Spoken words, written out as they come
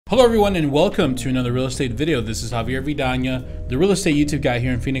Hello everyone and welcome to another real estate video. This is Javier Vidana, the real estate YouTube guy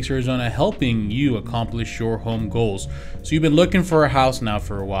here in Phoenix, Arizona, helping you accomplish your home goals. So you've been looking for a house now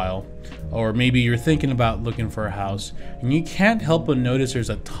for a while, or maybe you're thinking about looking for a house, and you can't help but notice there's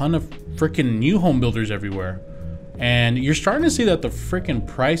a ton of freaking new home builders everywhere. And you're starting to see that the freaking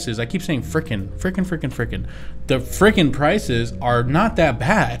prices, I keep saying freaking, the freaking prices are not that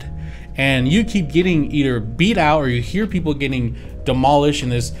bad. And you keep getting either beat out or you hear people getting demolished in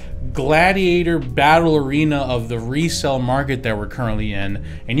this gladiator battle arena of the resale market that we're currently in.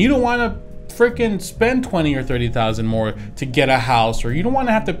 And you don't want to freaking spend 20 or 30,000 more to get a house, or you don't want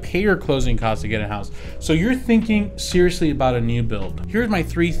to have to pay your closing costs to get a house. So you're thinking seriously about a new build. Here's my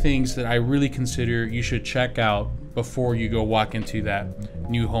 3 things that I really consider you should check out before you go walk into that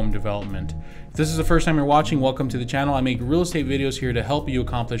new home development. If this is the first time you're watching, welcome to the channel. I make real estate videos here to help you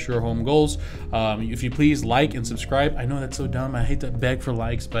accomplish your home goals. If you please like and subscribe. I know that's so dumb. I hate to beg for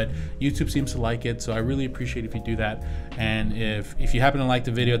likes, but YouTube seems to like it, so I really appreciate if you do that. And if you happen to like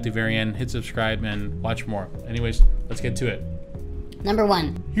the video at the very end, hit subscribe and watch more. Anyways, let's get to it. Number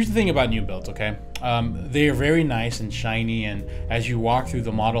 1. Here's the thing about new builds, okay? They are very nice and shiny, and as you walk through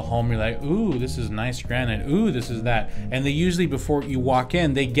the model home, you're like, ooh, this is nice granite, ooh, this is that. And they usually, before you walk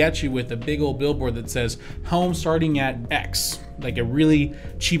in, they get you with a big old billboard that says home starting at X, like a really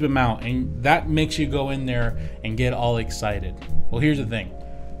cheap amount, and that makes you go in there and get all excited. Well, here's the thing.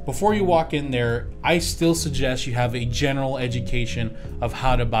 Before you walk in there, I still suggest you have a general education of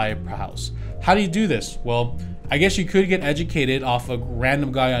how to buy a house. How do you do this? Well, I guess you could get educated off a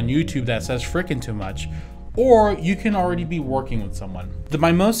random guy on YouTube that says frickin' too much, or you can already be working with someone.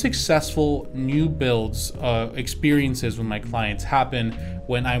 My most successful new builds experiences with my clients happen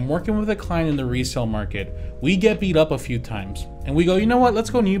when I'm working with a client in the resale market. We get beat up a few times and we go, you know what, let's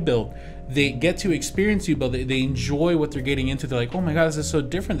go new build. They get to experience new build. They enjoy what they're getting into. They're like, oh my God, this is so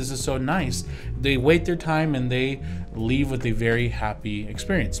different. This is so nice. They wait their time and they leave with a very happy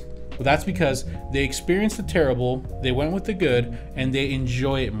experience. Well, that's because they experienced the terrible, they went with the good, and they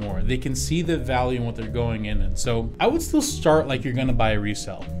enjoy it more. They can see the value in what they're going in. And so I would still start like you're gonna buy a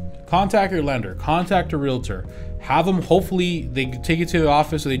resale. Contact your lender, contact a realtor, have them, hopefully they take you to the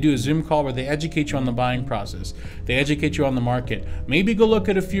office or they do a Zoom call where they educate you on the buying process. They educate you on the market. Maybe go look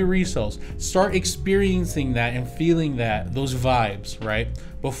at a few resales. Start experiencing that and feeling those vibes, right?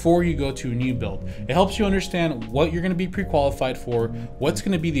 Before you go to a new build. It helps you understand what you're gonna be pre-qualified for, what's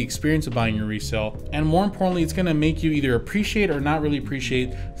gonna be the experience of buying your resale, and more importantly, it's gonna make you either appreciate or not really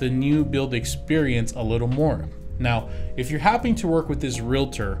appreciate the new build experience a little more. Now, if you're having to work with this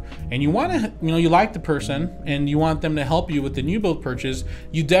realtor and you want to, you like the person and you want them to help you with the new build purchase,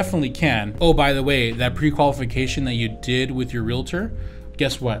 you definitely can. Oh, by the way, that pre-qualification that you did with your realtor,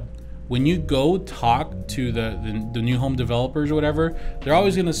 guess what? When you go talk to the new home developers or whatever, they're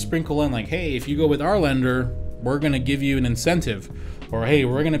always going to sprinkle in like, hey, if you go with our lender, we're going to give you an incentive, or hey,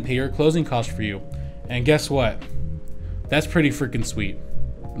 we're going to pay your closing costs for you. And guess what? That's pretty freaking sweet.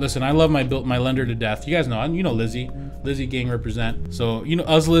 Listen, I love my lender to death. You guys know, Lizzie gang represent. So,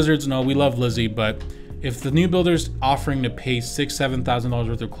 us lizards know we love Lizzie, but if the new builder's offering to pay $6,000–7,000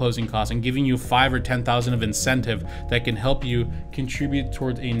 worth of closing costs and giving you $5,000 or $10,000 of incentive that can help you contribute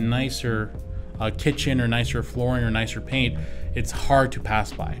towards a nicer kitchen or nicer flooring or nicer paint, it's hard to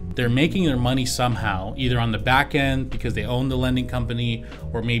pass by. They're making their money somehow, either on the back end because they own the lending company,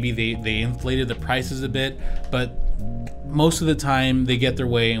 or maybe they inflated the prices a bit, but most of the time they get their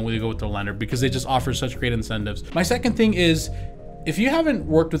way and we go with the lender because they just offer such great incentives. My second thing is, if you haven't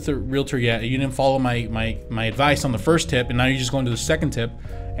worked with the realtor yet, you didn't follow my advice on the first tip, and now you're just going to the second tip,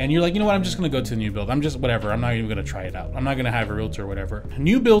 and you're like, you know what, I'm just gonna go to the new build. I'm just, whatever, I'm not even gonna try it out. I'm not gonna have a realtor or whatever.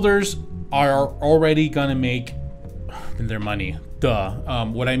 New builders are already gonna make their money. Duh.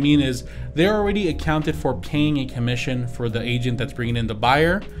 What I mean is they're already accounted for paying a commission for the agent that's bringing in the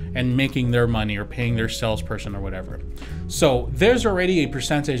buyer and making their money, or paying their salesperson or whatever. So there's already a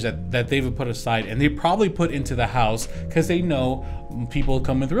percentage that they've put aside, and they probably put into the house because they know people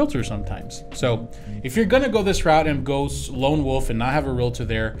come with realtors sometimes. So if you're gonna go this route and go lone wolf and not have a realtor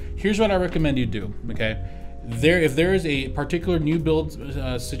there, here's what I recommend you do, okay? If there is a particular new build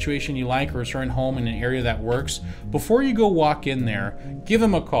situation you like, or a certain home in an area that works, before you go walk in there, give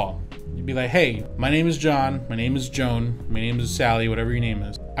them a call. You'd be like, hey, my name is John, my name is Joan, my name is Sally, whatever your name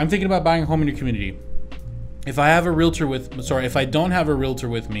is. I'm thinking about buying a home in your community. If I don't have a realtor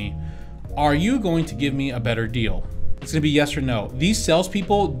with me, are you going to give me a better deal? It's gonna be yes or no. These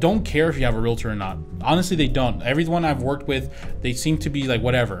salespeople don't care if you have a realtor or not. Honestly, they don't. Everyone I've worked with, they seem to be like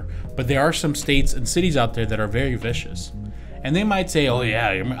whatever. But there are some states and cities out there that are very vicious. And they might say, oh yeah,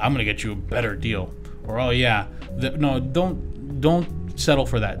 I'm gonna get you a better deal. Or oh yeah, no, don't settle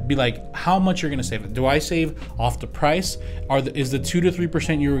for that. Be like, how much you're gonna save. Do I save off the price? Is the 2 to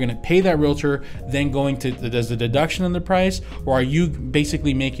 3% you were gonna pay that realtor then going to, does the deduction in the price, or are you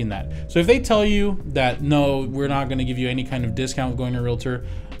basically making that? So if they tell you that, no, we're not gonna give you any kind of discount going to a realtor,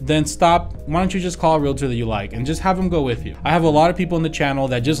 then stop. Why don't you just call a realtor that you like and just have them go with you? I have a lot of people in the channel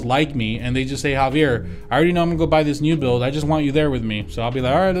that just like me and they just say, Javier, I already know I'm gonna go buy this new build. I just want you there with me. So I'll be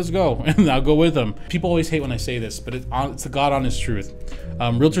like, all right, let's go. And I'll go with them. People always hate when I say this, but it's the God honest truth.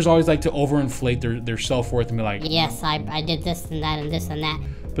 Realtors always like to overinflate their self-worth and be like, yes, I did this and that and this and that.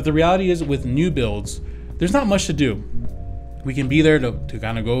 But the reality is with new builds, there's not much to do. We can be there to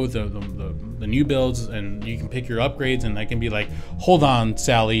kind of go with the new builds, and you can pick your upgrades, and I can be like, hold on,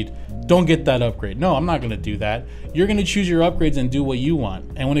 Sally, don't get that upgrade. No, I'm not gonna do that. You're gonna choose your upgrades and do what you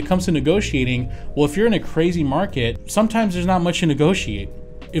want. And when it comes to negotiating, well, if you're in a crazy market, sometimes there's not much to negotiate.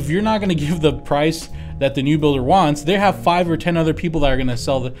 If you're not gonna give the price that the new builder wants, they have 5 or 10 other people that are gonna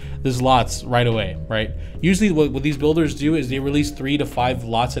sell these lots right away, right? Usually what these builders do is they release 3 to 5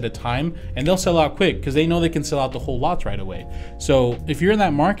 lots at a time, and they'll sell out quick because they know they can sell out the whole lots right away. So if you're in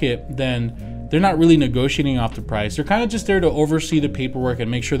that market, then they're not really negotiating off the price. They're kind of just there to oversee the paperwork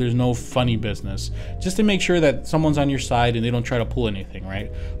and make sure there's no funny business, just to make sure that someone's on your side and they don't try to pull anything,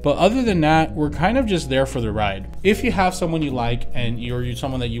 right? But other than that, we're kind of just there for the ride. If you have someone you like and you're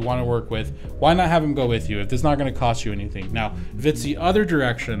someone that you want to work with, why not have them go with you if it's not going to cost you anything? Now, if it's the other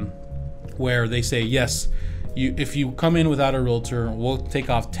direction where they say, yes, if you come in without a realtor, we'll take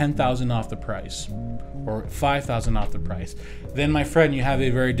off $10,000 off the price or $5,000 off the price, then my friend, you have a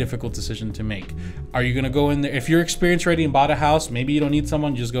very difficult decision to make. Are you gonna go in there? If you're experienced already and bought a house, maybe you don't need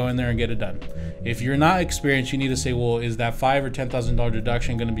someone, just go in there and get it done. If you're not experienced, you need to say, well, is that $5,000 or $10,000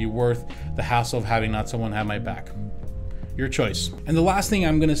 deduction gonna be worth the hassle of having not someone have my back? Your choice. And the last thing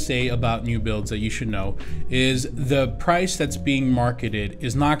I'm gonna say about new builds that you should know is the price that's being marketed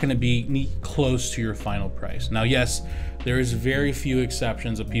is not gonna be close to your final price. Now, yes, there is very few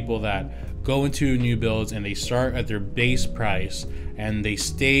exceptions of people that go into new builds and they start at their base price and they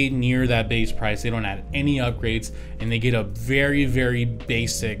stay near that base price. They don't add any upgrades and they get a very, very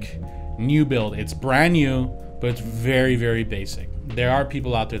basic new build. It's brand new, but it's very, very basic. There are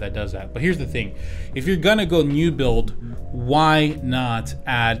people out there that does that. But here's the thing. If you're gonna go new build, why not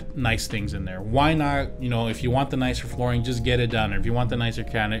add nice things in there? Why not, if you want the nicer flooring, just get it done. Or if you want the nicer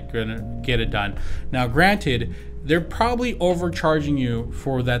cabinet, get it done. Now, granted, they're probably overcharging you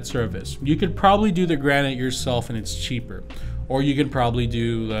for that service. You could probably do the granite yourself and it's cheaper. Or you could probably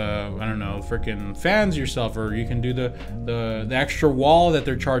do the, I don't know, freaking fans yourself, or you can do the extra wall that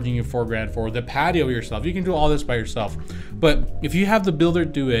they're charging you $4,000 for, the patio yourself. You can do all this by yourself. But if you have the builder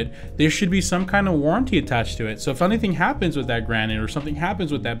do it, there should be some kind of warranty attached to it. So if anything happens with that granite or something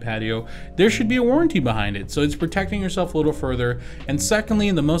happens with that patio, there should be a warranty behind it. So it's protecting yourself a little further. And secondly,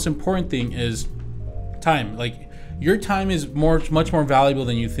 and the most important thing is time. Like, your time is much more valuable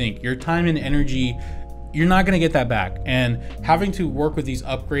than you think. Your time and energy, you're not gonna get that back. And having to work with these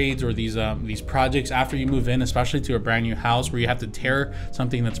upgrades or these projects after you move in, especially to a brand new house where you have to tear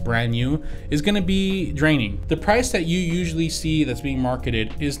something that's brand new, is gonna be draining. The price that you usually see that's being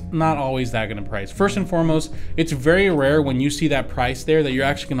marketed is not always that gonna price. First and foremost, it's very rare when you see that price there that you're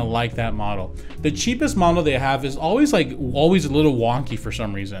actually gonna like that model. The cheapest model they have is always a little wonky for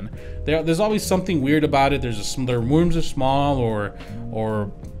some reason. There's always something weird about it. Their rooms are small,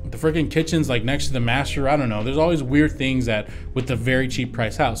 or the freaking kitchen's like next to the master. I don't know. There's always weird things that with the very cheap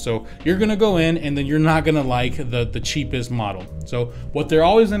price house. So you're gonna go in and then you're not gonna like the cheapest model. So what they're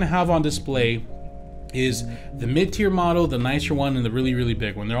always gonna have on display is the mid-tier model, the nicer one, and the really, really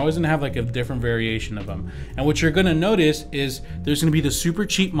big one. They're always gonna have like a different variation of them. And what you're gonna notice is there's gonna be the super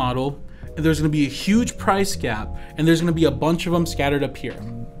cheap model, and there's gonna be a huge price gap, and there's gonna be a bunch of them scattered up here.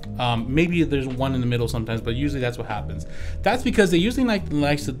 Maybe there's one in the middle sometimes, but usually that's what happens. That's because they usually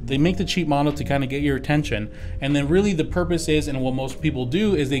they make the cheap model to kind of get your attention, and then really the purpose is, and what most people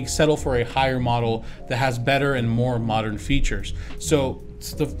do, is they settle for a higher model that has better and more modern features. So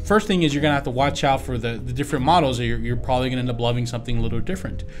the first thing is you're gonna have to watch out for the different models, or you're probably gonna end up loving something a little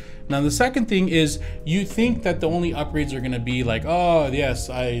different. Now the second thing is you think that the only upgrades are gonna be like, oh yes,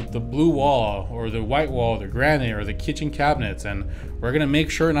 the blue wall or the white wall, the granite or the kitchen cabinets, and we're gonna make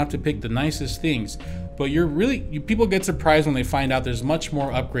sure not to pick the nicest things. But people get surprised when they find out there's much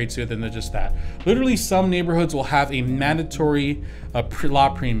more upgrades to it than just that. Literally, some neighborhoods will have a mandatory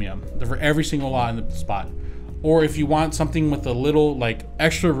lot premium for every single lot in the spot. Or if you want something with a little like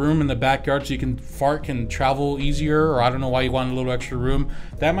extra room in the backyard so you can can travel easier, or I don't know why you want a little extra room,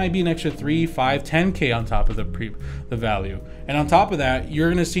 that might be an extra 3, 5, 10K on top of the value. And on top of that, you're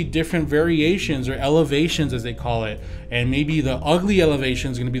gonna see different variations or elevations as they call it. And maybe the ugly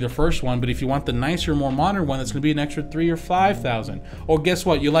elevation is gonna be the first one, but if you want the nicer, more modern one, that's gonna be an extra 3 or 5,000. Or guess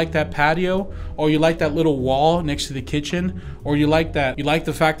what? You like that patio, or you like that little wall next to the kitchen, or you like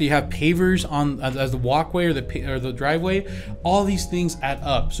the fact that you have pavers on as the walkway or the driveway. All these things add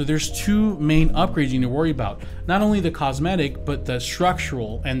up. So there's two main upgrades you need to worry about. Not only the cosmetic, but the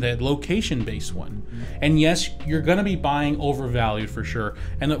structural and the location-based one. And yes, you're gonna be buying overvalued for sure.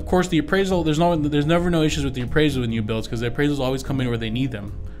 And of course, the appraisal, there's never no issues with the appraisal with new builds, because the appraisals always come in where they need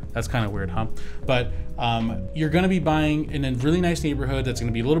them. That's kind of weird, huh? But you're gonna be buying in a really nice neighborhood that's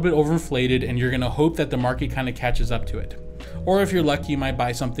gonna be a little bit overinflated, and you're gonna hope that the market kind of catches up to it. Or if you're lucky, you might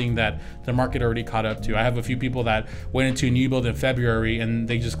buy something that the market already caught up to. I have a few people that went into a new build in February and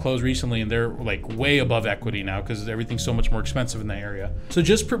they just closed recently, and they're like way above equity now because everything's so much more expensive in that area. So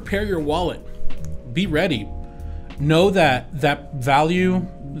just prepare your wallet. Be ready. Know that that value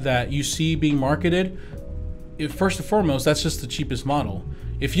that you see being marketed, first and foremost, that's just the cheapest model.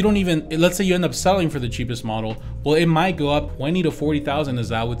 If you don't even, let's say you end up selling for the cheapest model, well, it might go up 20 to 40,000,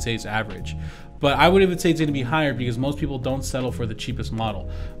 as I would say is average. But I would even say it's gonna be higher because most people don't settle for the cheapest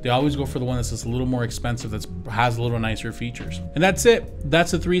model. They always go for the one that's just a little more expensive, that has a little nicer features. And that's it. That's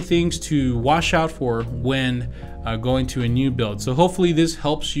the 3 things to watch out for when going to a new build. So hopefully this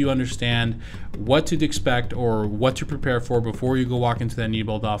helps you understand what to expect or what to prepare for before you go walk into that new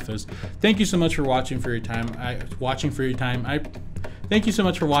build office. Thank you so much for watching for your time. Thank you so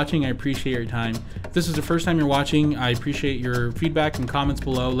much for watching. I appreciate your time. If this is the first time you're watching, I appreciate your feedback and comments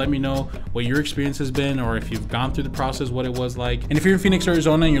below. Let me know what your experience has been, or if you've gone through the process, what it was like. And if you're in Phoenix,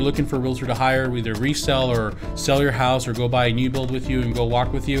 Arizona, and you're looking for a realtor to hire, either resell or sell your house, or go buy a new build with you and go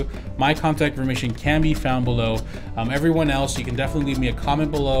walk with you, my contact information can be found below. Everyone else, you can definitely leave me a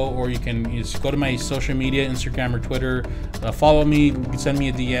comment below, or you can just go to my social media, Instagram or Twitter, follow me, send me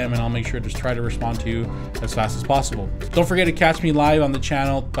a DM, and I'll make sure to just try to respond to you as fast as possible. Don't forget to catch me live on the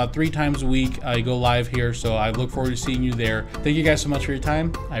channel about 3 times a week. I go live here, so I look forward to seeing you there. Thank you guys so much for your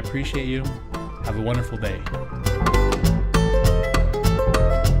time. I appreciate you. Have a wonderful day.